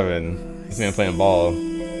gassing up Kevin. This man playing ball.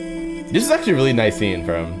 This is actually a really nice scene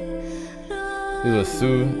for him. This was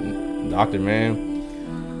Sue, Dr. Man.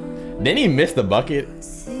 Didn't he miss the bucket?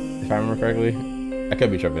 If I remember correctly, I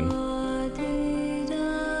could be tripping.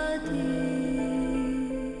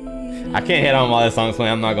 I can't hit on while this song's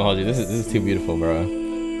playing. I'm not gonna hold you. This is too beautiful, bro.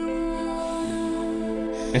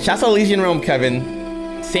 And shouts out Elysian Realm, Kevin.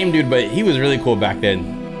 Same dude, but he was really cool back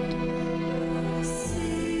then.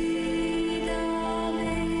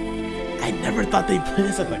 I never thought they'd play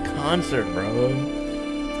this at the concert, bro.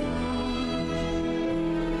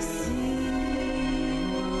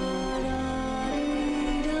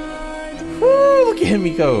 Woo, look at him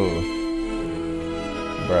go,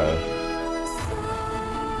 bro.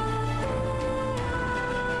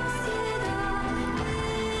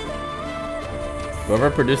 Whoever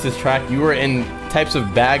produced this track, you were in types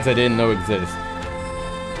of bags I didn't know exist.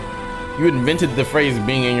 You invented the phrase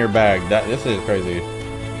being in your bag. This is crazy.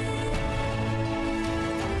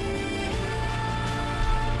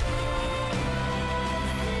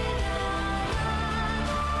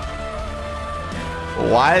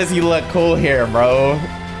 Why does he look cool here, bro?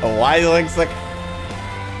 Why he looks like...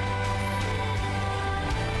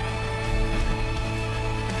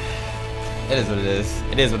 It is what it is.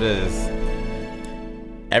 It is what it is.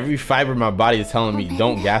 Every fiber of my body is telling me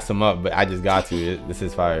don't gas him up, but I just got to. This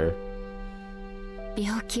is fire.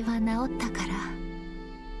 This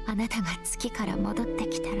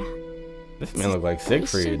man look like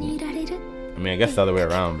Siegfried. I mean, I guess the other way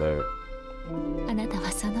around, but...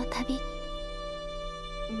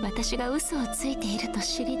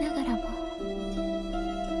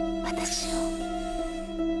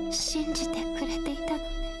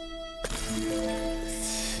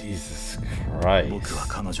 Jesus Christ.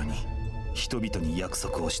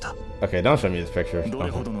 Okay, don't show me this picture.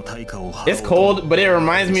 It's cold, but it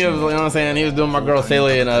reminds me of, you know what I'm saying, he was doing my girl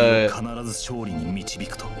Celia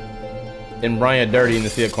in Brian Dirty in the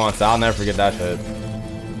Sea of Kwanzaa. I'll never forget that shit.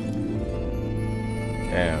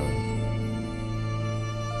 Damn.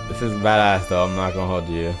 This is badass though, I'm not gonna hold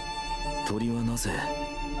you. 鳥はなぜ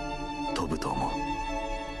飛ぶと思う？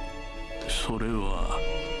それは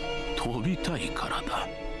飛びたいからだ。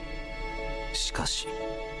しかし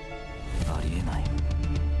ありえない。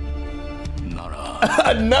なら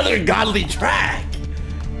Another godly track.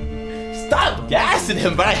 Stop gassing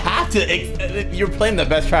him, but I have to. You're playing the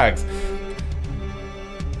best tracks.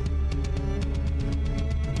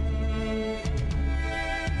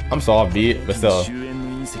 I'm so offbeat, but still. 終焉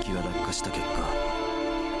の隕石が落下した結果、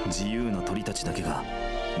自由な鳥たちだけが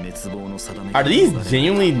滅亡の定め。 Are these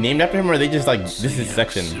genuinely named after him, or are they just like this is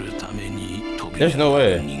section? There's no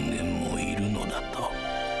way.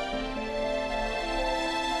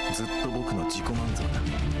 ずっと僕の自己満足だ。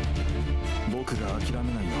僕が諦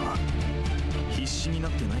めないのは必死にな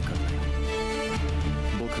ってないからだよ。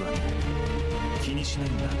僕はね、気にしない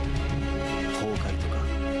んだ。崩壊とか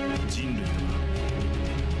人類とか。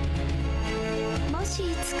もし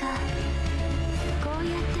いつかこう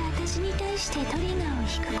やって私に対してトリガーを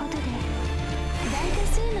引くことで大多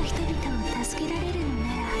数の人々を助けられるの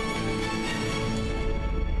なら、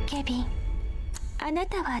ケビン、あな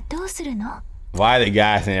たはどうするの？ Why are they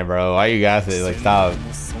gassing it, bro? Why are you gassing it? Like, stop.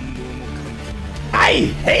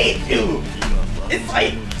 I hate you. It's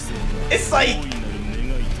like,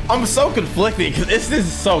 I'm so conflicted because this is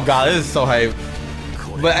so god. This is so hype,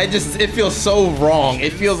 but it feels so wrong.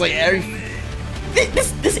 It feels like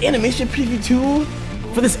this animation preview too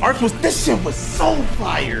for this arc this shit was so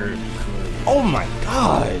fire. Oh my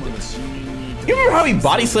god. You remember how he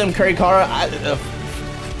body slammed Kurikara?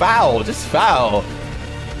 Foul, just foul.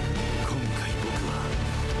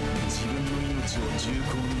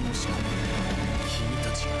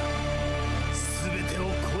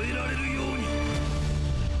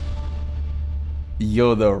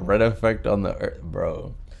 Yo, the red effect on the earth,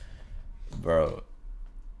 bro,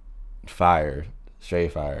 fire,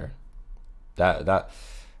 straight fire. That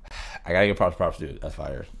I gotta give props, dude. That's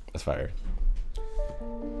fire. That's fire.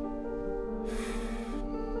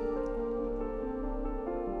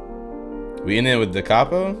 We in it with the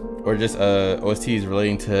capo or just OSTs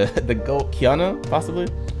relating to the GOAT Kiana possibly.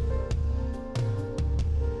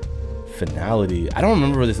 Finality. I don't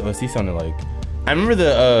remember what this OST sounded like. I remember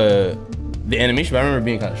the animation, but I remember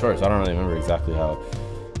being kind of short, so I don't really remember exactly how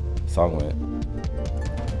the song went.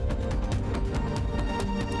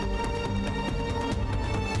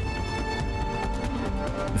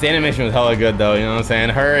 This animation was hella good though, you know what I'm saying?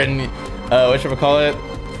 Her and whatchamacallit?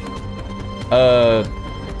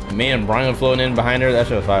 May and Brian floating in behind her, that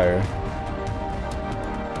shit was fire.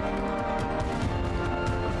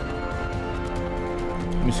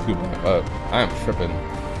 Let me scoop back up. I am tripping.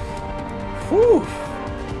 Whew.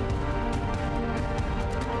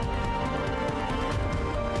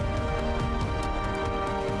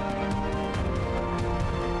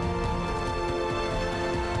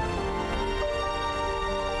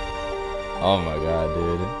 Oh my god,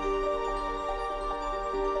 dude.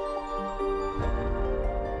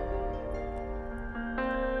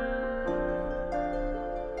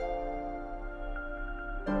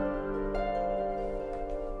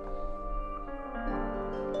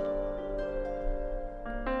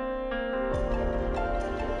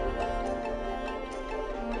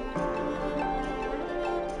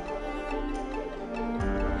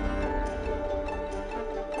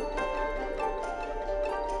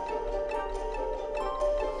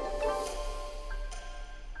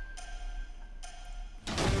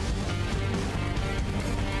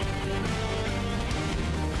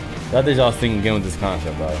 What did y'all think again with this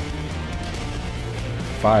concept, bro?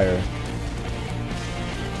 Fire.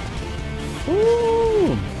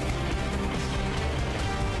 Woo!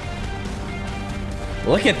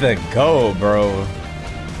 Look at the go, bro.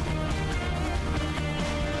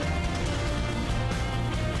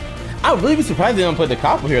 I would really be surprised they don't put the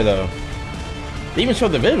couple here, though. They even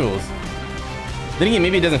showed the visuals. Then again,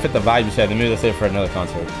 maybe it doesn't fit the vibe you said. Maybe they'll save it for another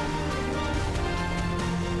concert.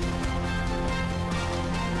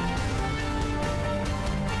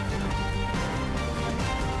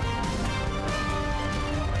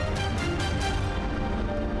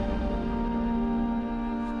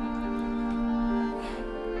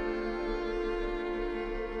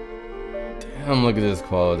 Damn, look at this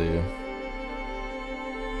quality.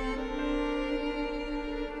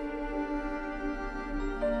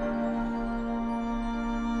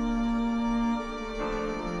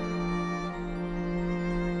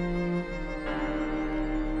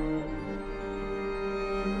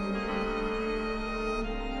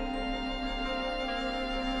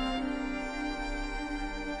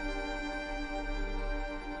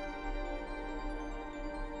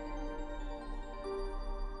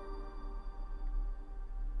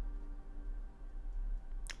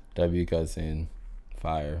 W cutscene.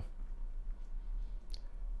 Fire.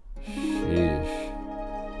 Sheesh.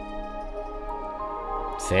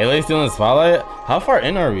 Sailor still in the spotlight? How far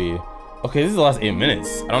in are we? Okay, this is the last 8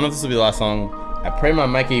 minutes. I don't know if this will be the last song. I pray my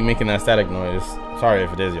mic ain't making that static noise. Sorry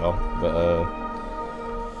if it is, y'all. But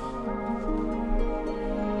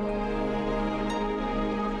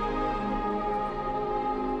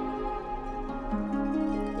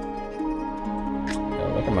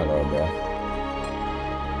yo, look at my dog, bro.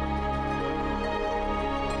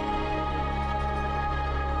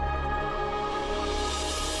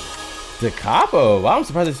 Da Capo. Wow, I'm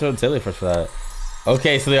surprised they showed Taylor first for that.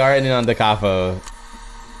 Okay, so they are ending on Da Capo.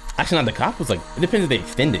 Actually, not Da Capo's like, it depends if they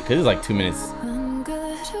extend it, because it's like 2 minutes.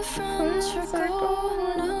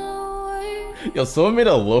 Yo, someone made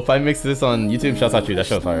a lo-fi mix of this on YouTube. Shouts out to you. That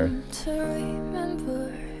show's fire.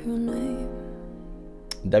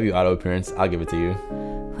 W auto appearance. I'll give it to you.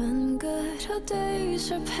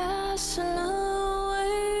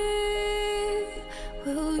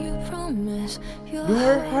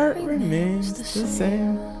 Your heart remains the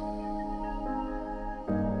same.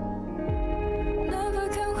 Never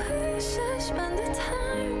can we spend the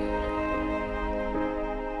time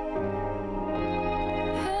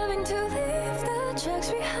having to leave the tracks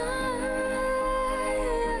behind.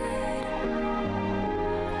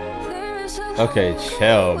 Okay,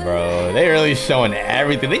 chill, bro. They really showing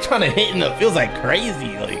everything. They trying to hit and it feels like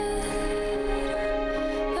crazy. Like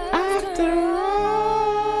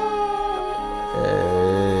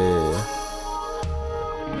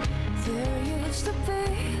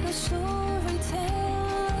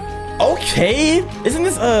okay, isn't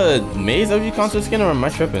this a Maze OG concert skin or am I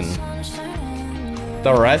tripping?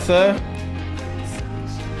 Theresa?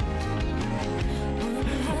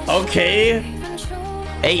 Okay.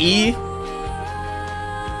 AE?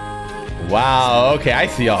 Wow, okay, I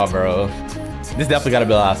see y'all, bro. This definitely gotta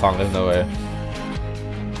be the last song, there's no way.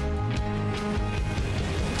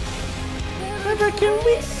 Never can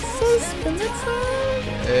we suspend the time?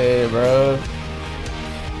 Hey, bro.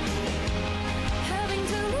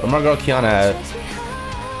 Where my girl Kiana at?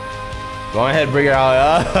 Go ahead, bring her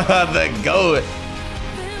out. The goat.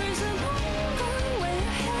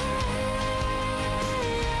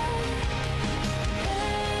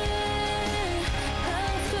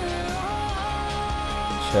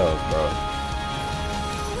 Chill, bro.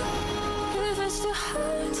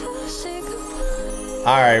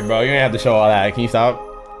 Alright, bro. You don't have to show all that. Can you stop?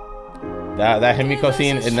 That Himiko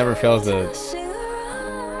scene, it never fails to...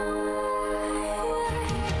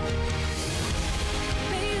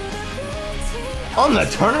 On the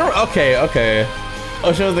turnaround? Okay, okay.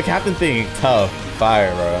 Oh, shows the captain thing. Tough.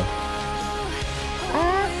 Fire, bro.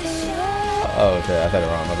 Oh, okay. I said it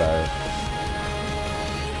wrong. My bad.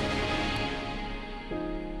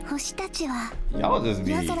 Y'all just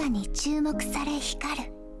be...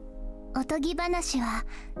 おとぎ話は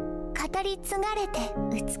語り継がれて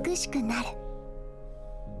美しくなる。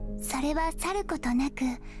それはさることなく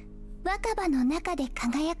若葉の中で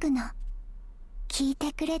輝くの。聞い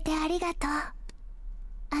てくれてありがとう。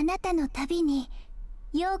あなたの旅に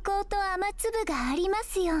陽光と雨粒がありま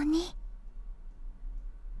すように。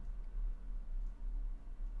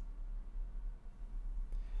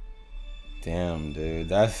Damn, dude,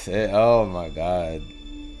 that's it. Oh my god.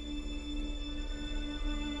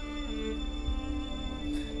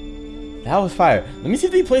 That was fire. Let me see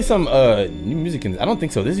if they play some new music. I don't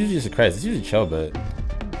think so. This is usually just a credits. It's usually chill, but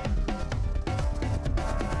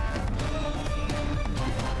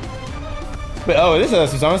wait, oh, is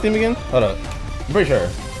this a Susanna's theme again? Hold up. I'm pretty sure.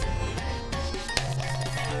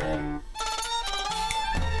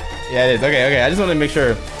 Yeah, it is. Okay, okay. I just want to make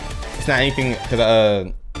sure it's not anything,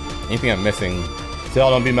 because anything I'm missing. So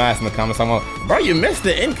y'all don't be mad in the comments. I'm like, bro, you missed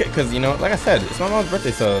the end, because, you know, like I said, it's my mom's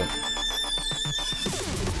birthday, so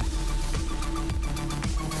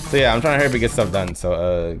yeah, I'm trying to hurry up and get stuff done.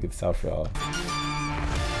 So get this out for y'all.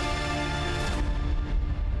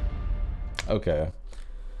 Okay.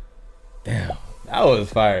 Damn, that was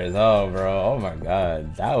fire as hell, bro. Oh my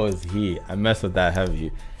god, that was heat. I messed with that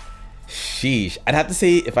heavy. Sheesh. I'd have to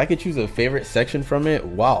say, if I could choose a favorite section from it,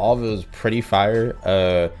 wow, all of it was pretty fire.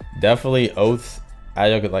 Definitely Oaths. I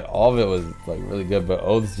joke, like all of it was like really good, but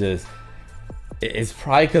Oaths just, it's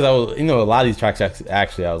probably because I was, you know, a lot of these tracks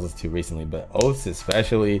actually I was listening to recently, but Oaths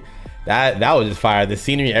especially, that was just fire. The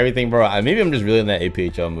scenery, everything, bro. Maybe I'm just really in that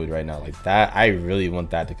APHO mood right now. Like that, I really want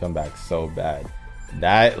that to come back so bad.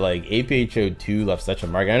 That, like, APHO 2 left such a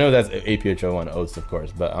mark. I know that's APHO 1 Oaths, of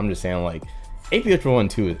course, but I'm just saying, like, APHO 1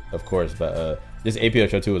 2, of course, but just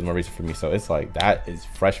APHO 2 was more recent for me, so it's like that is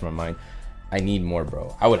fresh in my mind. I need more,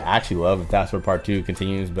 bro. I would actually love if that's where part 2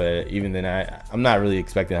 continues, but even then, I'm not really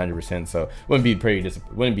expecting 100%. So wouldn't be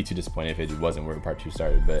too disappointed if it wasn't where part 2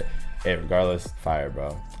 started. But hey, regardless, fire,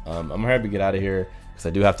 bro. I'm gonna hurry up and get out of here because I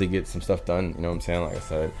do have to get some stuff done. You know what I'm saying? Like I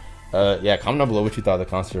said. Yeah, comment down below what you thought of the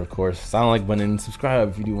concert, of course. Sound like button, subscribe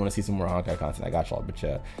if you do want to see some more Honkai content. I got y'all, but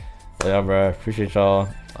yeah, bro. Appreciate y'all.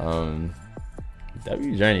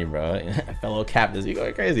 W journey, bro. Fellow captains, you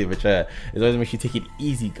going crazy, but as always, make sure you take it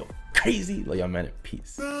easy, go crazy. Love y'all, man.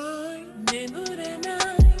 Peace.